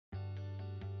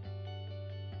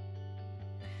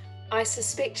I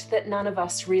suspect that none of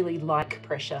us really like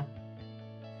pressure.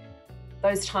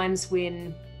 Those times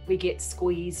when we get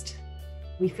squeezed,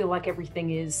 we feel like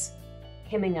everything is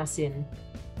hemming us in.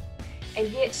 And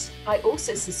yet, I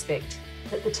also suspect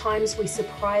that the times we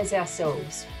surprise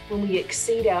ourselves, when we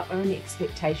exceed our own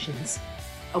expectations,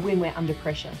 are when we're under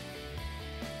pressure.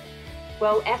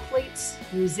 Well, athletes,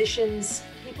 musicians,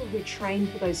 people who train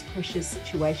for those precious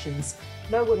situations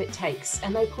know what it takes,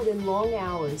 and they put in long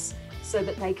hours so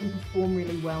that they can perform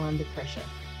really well under pressure.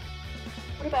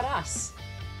 What about us?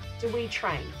 Do we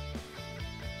train?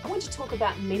 I want to talk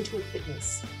about mental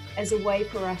fitness as a way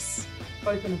for us,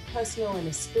 both on a personal and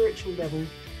a spiritual level,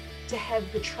 to have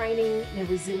the training and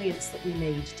the resilience that we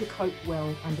need to cope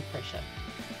well under pressure.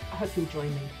 I hope you'll join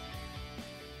me.